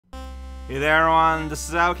Hey there everyone, this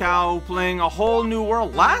is raocow playing a whole new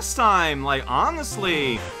world. Last time, like,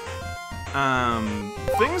 honestly,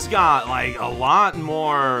 things got, like, a lot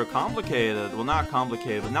more complicated. Well, not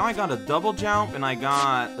complicated, but now I got a double jump, and I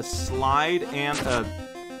got a slide and a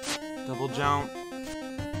double jump.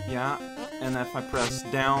 Yeah, and if I press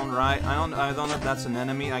down, right, I don't know if that's an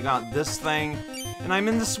enemy. I got this thing, and I'm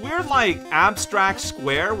in this weird, like, abstract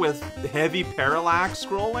square with heavy parallax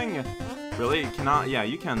scrolling. Really? Cannot? Yeah,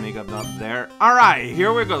 you can make up there. Alright,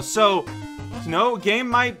 here we go. So, game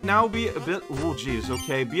might now be a bit, oh geez,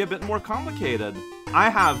 okay, be a bit more complicated. I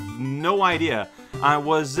have no idea. I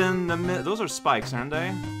was in the those are spikes, aren't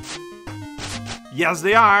they? Yes,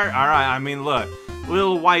 they are. Alright, I mean, look.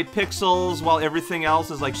 Little white pixels while everything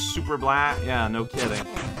else is like super black. Yeah, no kidding.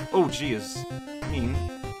 Oh, geez. Mean.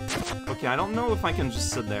 Okay, I don't know if I can just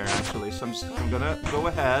sit there, actually, so I'm gonna go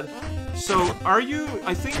ahead. So, are you...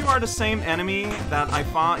 I think you are the same enemy that I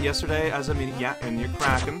fought yesterday as yeah, and you're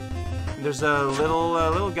Kraken. And there's a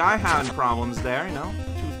little guy having problems there, you know?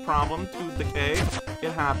 Tooth problem, tooth decay.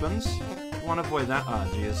 It happens. Want to avoid that? Oh,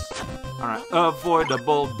 jeez. Alright,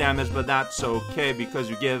 avoidable damage, but that's okay because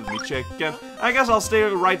you give me chicken. I guess I'll stay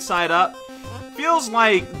right side up. Feels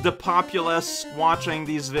like the populace watching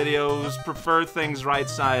these videos prefer things right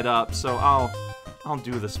side up, so I'll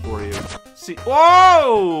do this for you. See,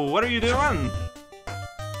 whoa! What are you doing?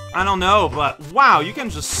 I don't know, but wow, you can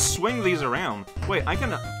just swing these around. Wait, I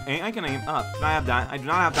can aim up. Can I have that? I do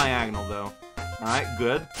not have diagonal though. All right,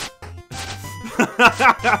 good.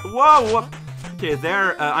 Whoa! What? Okay,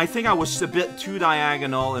 there. I think I was a bit too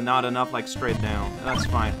diagonal and not enough like straight down. That's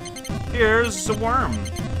fine. Here's a worm.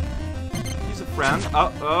 He's a friend.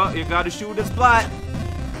 Oh, you gotta shoot its butt.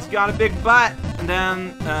 It's got a big butt, and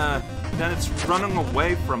then it's running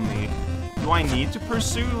away from me. Do I need to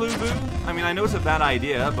pursue Lubu? I mean, I know it's a bad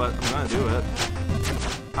idea, but I'm gonna do it.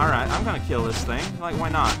 Alright, I'm gonna kill this thing. Like, why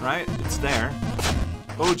not, right? It's there.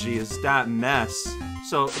 Oh, geez, that mess.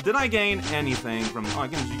 So, did I gain anything from... Oh, you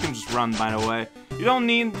can just run, by the way. You don't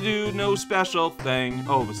need to do no special thing.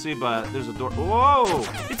 Oh, but see, but there's a door. Whoa!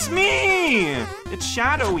 It's me! It's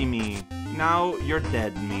shadowy me. Now you're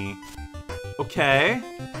dead me. Okay.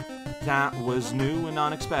 That was new and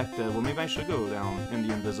unexpected. Well, maybe I should go down in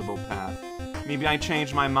the invisible path. Maybe I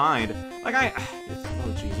changed my mind. Like,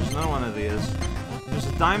 oh, jeez, there's another one of these. There's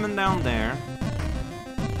a diamond down there.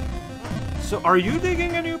 So, are you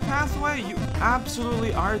digging a new pathway? You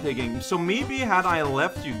absolutely are digging. So, maybe had I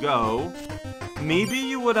left you go, maybe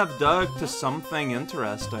you would have dug to something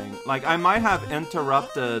interesting. Like, I might have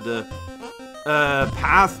interrupted the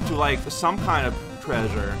path to, like, some kind of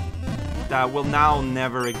treasure that will now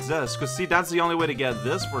never exist. Because, see, that's the only way to get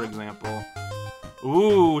this, for example.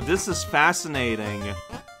 Ooh, this is fascinating.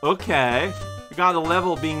 Okay. We got a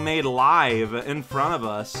level being made live in front of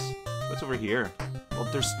us. What's over here? Well,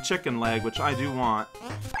 there's chicken leg, which I do want.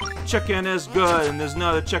 Chicken is good, and there's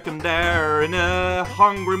another chicken there in a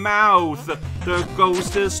hungry mouth. The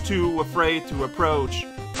ghost is too afraid to approach.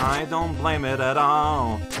 I don't blame it at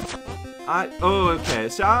all. Oh, okay,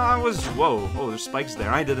 so I was, whoa, oh, there's spikes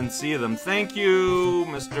there. I didn't see them. Thank you,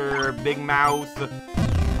 Mr. Big Mouth.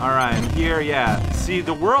 Alright, and here, yeah. See,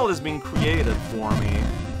 the world is being created for me.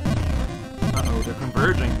 Uh-oh, they're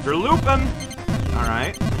converging. They're looping!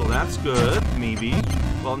 Alright, well, that's good, maybe.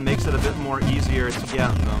 Well, it makes it a bit more easier to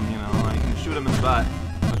get them, you know. I can shoot them in the butt.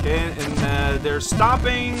 Okay, and they're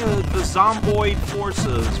stopping the zomboid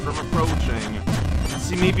forces from approaching.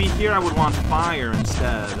 See, maybe here I would want fire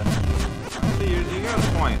instead. You got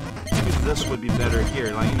a point. Maybe this would be better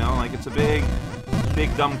here, like, you know, like it's a big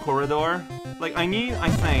dumb corridor. Like, I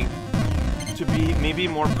think, to be maybe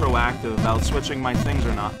more proactive about switching my things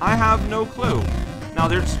or not. I have no clue. Now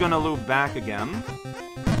they're just gonna loop back again.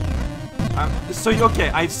 So, okay,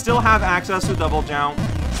 I still have access to double jump.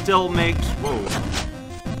 Still makes, whoa,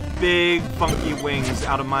 big funky wings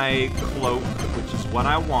out of my cloak, which is what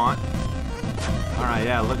I want. Alright,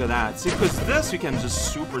 yeah, look at that. See, because this you can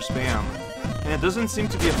just super spam. And it doesn't seem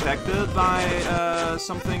to be affected by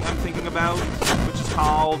something I'm thinking about, which is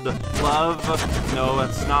called love. No,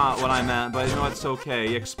 that's not what I meant, but you know, it's okay.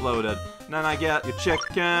 He exploded. And then I get your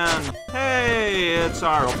chicken. Hey, it's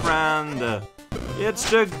our old friend. It's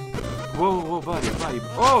the... Whoa, buddy.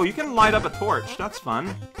 Oh, you can light up a torch. That's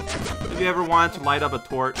fun. If you ever wanted to light up a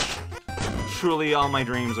torch, truly all my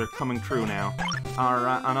dreams are coming true now.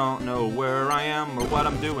 Alright, I don't know where I am or what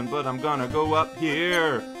I'm doing, but I'm gonna go up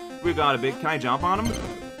here. We got a big... Can I jump on him?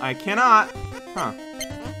 I cannot. Huh.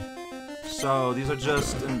 So, these are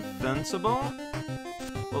just invincible?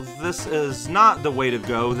 Well, this is not the way to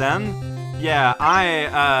go, then. Yeah,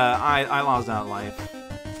 I lost that life.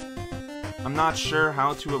 I'm not sure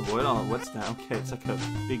how to avoid all. What's that? Okay, it's like a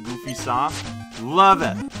big goofy saw. Love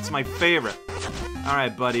it. It's my favorite.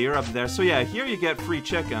 Alright, buddy, you're up there. So yeah, here you get free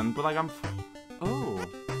chicken, but like oh.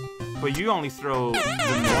 But you only throw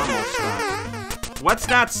the normal stuff. What's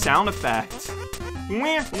that sound effect?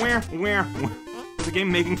 Where? Is the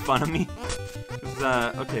game making fun of me?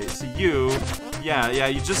 Okay, so you... Yeah,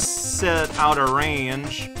 you just sit out of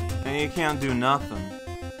range, and you can't do nothing.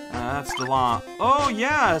 That's the law. Oh,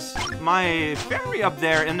 yes! My fairy up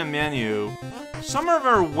there in the menu. Some of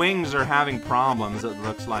her wings are having problems, it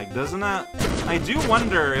looks like, doesn't it? I do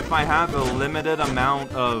wonder if I have a limited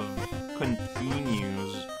amount of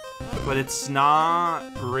continues, but it's not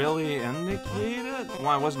really indicated? Well,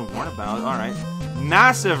 I wasn't warned about it. Alright.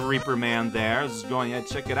 Massive Reaper Man there. Just going, yeah,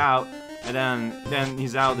 check it out. And then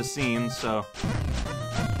he's out of the scene, so...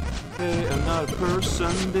 Hey, another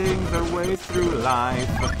person digging their way through life.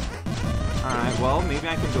 Alright, well, maybe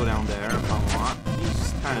I can go down there if I want.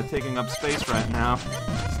 He's kind of taking up space right now.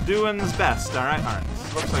 He's doing his best, alright? Alright,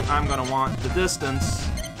 looks like I'm gonna want the distance.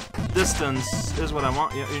 Distance is what I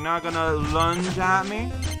want. You're not gonna lunge at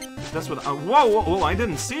me? That's what whoa, I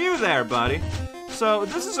didn't see you there, buddy. So,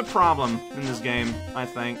 this is a problem in this game, I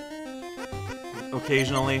think.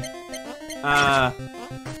 Occasionally.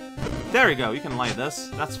 There we go, you can light this.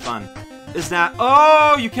 That's fun. Is that...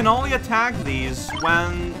 Oh, you can only attack these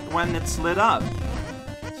when it's lit up.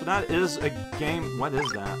 So that is a game... What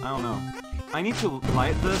is that? I don't know. I need to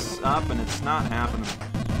light this up and it's not happening.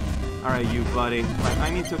 Alright, you buddy. Like, I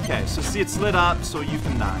need to... Okay, so see, it's lit up so you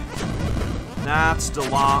can die. That's the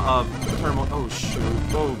law of thermal... Oh, shoot.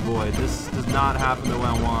 Oh, boy. This does not happen the way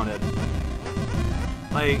I wanted.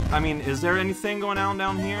 Like, I mean, is there anything going on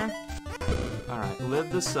down here? Alright, lit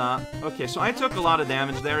this up. Okay, so I took a lot of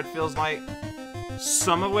damage there, it feels like.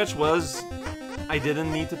 Some of which was... I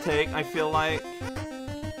didn't need to take, I feel like.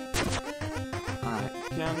 Alright,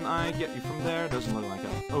 can I get you from there? Doesn't look like it.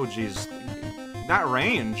 Oh, jeez. That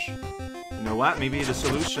range. You know what? Maybe the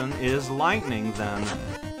solution is lightning, then.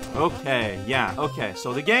 Okay, yeah, okay.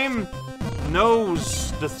 So the game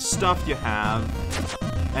knows the stuff you have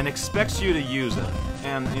and expects you to use it.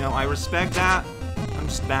 And, you know, I respect that. I'm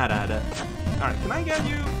just bad at it. Alright, can I get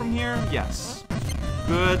you from here? Yes.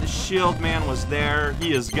 Good. Shield man was there.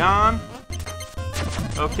 He is gone.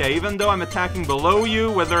 Okay, even though I'm attacking below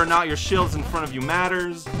you, whether or not your shield's in front of you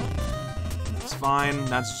matters. That's fine.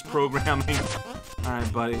 That's just programming.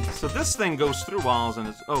 Alright, buddy. So this thing goes through walls and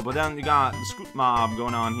it's... Oh, but then you got the Scoot Mob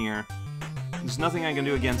going on here. There's nothing I can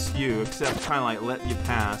do against you except kind of like let you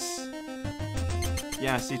pass.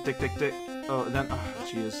 Yeah, see, tick, tick, tick. Oh, then... Oh,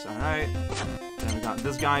 jeez. Alright. Then we got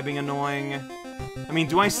this guy being annoying. I mean,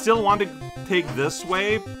 do I still want to take this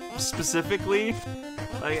way, specifically?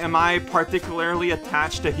 Like, am I particularly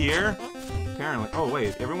attached to here? Apparently. Oh,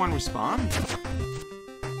 wait. Everyone respawned?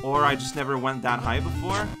 Or I just never went that high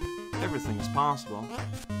before? Everything is possible.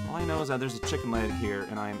 All I know is that there's a chicken leg here,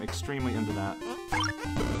 and I am extremely into that.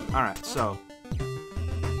 Alright, so...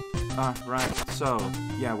 right, so...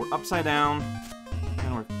 Yeah, we're upside down.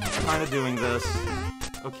 And we're kind of doing this.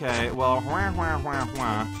 Okay, well,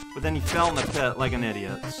 but then you fell in the pit like an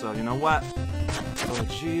idiot, so you know what? Oh,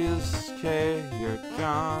 jeez, okay, you're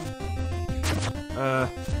gone.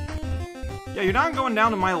 Yeah, you're not going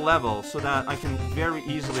down to my level so that I can very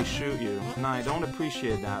easily shoot you, and I don't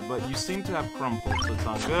appreciate that, but you seem to have crumpled, so it's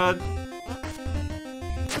all good.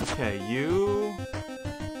 Okay, you...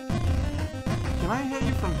 Can I hit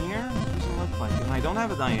you from here? Doesn't look like it. I don't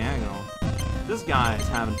have a diagonal. This guy is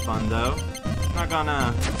having fun, though. I'm not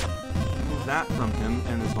gonna move that from him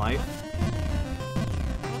in his life.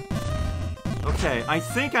 Okay, I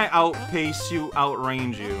think I outpace you,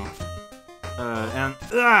 outrange you.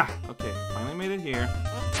 Okay, finally made it here.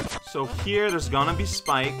 So here, there's gonna be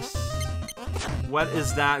spikes. What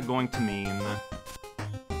is that going to mean?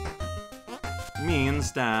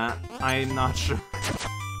 Means that I'm not sure.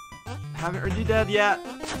 Are you dead yet?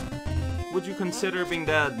 Would you consider being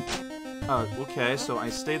dead? Okay, so I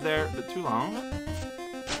stayed there a bit too long.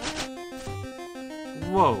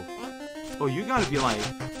 Whoa. Oh, you gotta be like,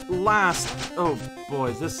 last... Oh,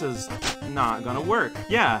 boy, this is not gonna work.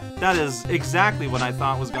 Yeah, that is exactly what I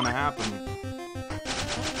thought was gonna happen.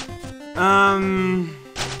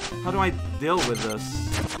 How do I deal with this?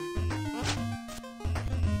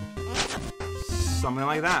 Something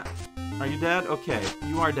like that. Are you dead? Okay,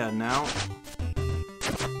 you are dead now.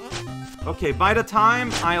 Okay, by the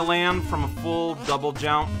time I land from a full double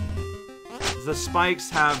jump, the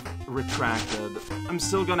spikes have retracted. I'm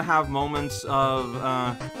still gonna have moments of,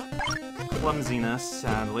 clumsiness,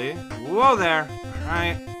 sadly. Whoa there!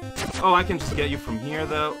 Alright. Oh, I can just get you from here,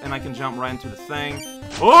 though, and I can jump right into the thing.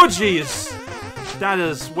 Oh, jeez! That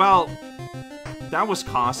is, well, that was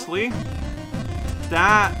costly.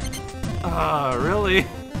 That, really?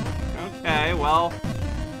 Okay, well,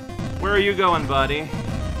 where are you going, buddy?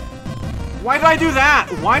 Why did I do that?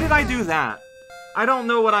 Why did I do that? I don't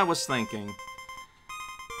know what I was thinking.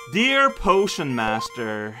 Dear Potion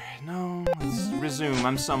Master. No, let's resume.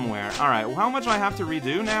 I'm somewhere. Alright, well, how much do I have to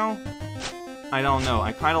redo now? I don't know.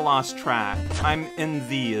 I kind of lost track. I'm in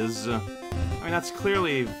these. I mean, that's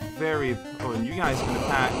clearly very... Oh, and you guys can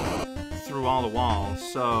attack through all the walls,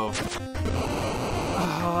 so...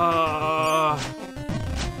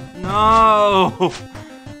 No!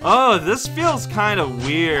 Oh, this feels kind of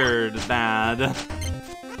weird, bad.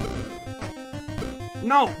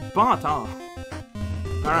 No, but, oh.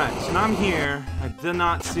 Alright, so now I'm here. I did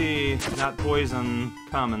not see that poison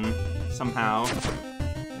coming, somehow.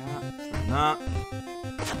 Yeah, not.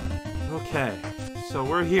 Okay, so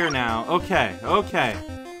we're here now. Okay, okay.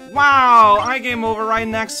 Wow, I game over right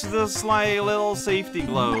next to this, like, little safety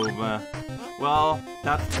globe. Well,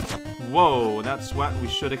 that's... Whoa, that's what we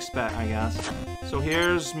should expect, I guess. So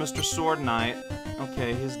here's Mr. Sword Knight.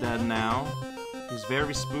 Okay, he's dead now. He's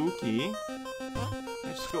very spooky. I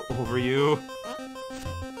just go over you.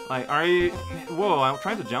 Like, are you... Whoa, I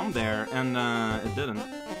tried to jump there, and, it didn't.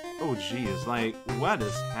 Oh, geez, like, what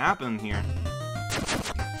has happened here?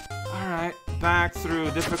 Alright, back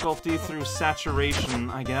through difficulty, through saturation,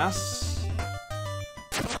 I guess.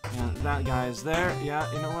 And that guy's there.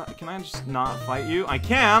 Yeah, you know what? Can I just not fight you? I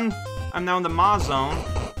can! I'm now in the Ma zone,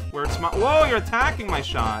 where it's my... Whoa, you're attacking my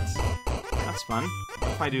shots! That's fun.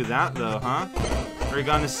 If I do that, though, huh? Are you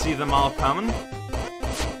gonna see them all coming?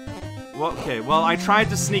 Well, okay, well, I tried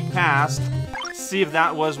to sneak past, see if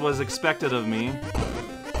that was expected of me.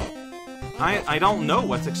 I don't know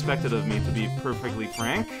what's expected of me, to be perfectly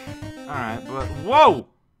frank. Alright, but... Whoa!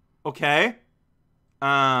 Okay.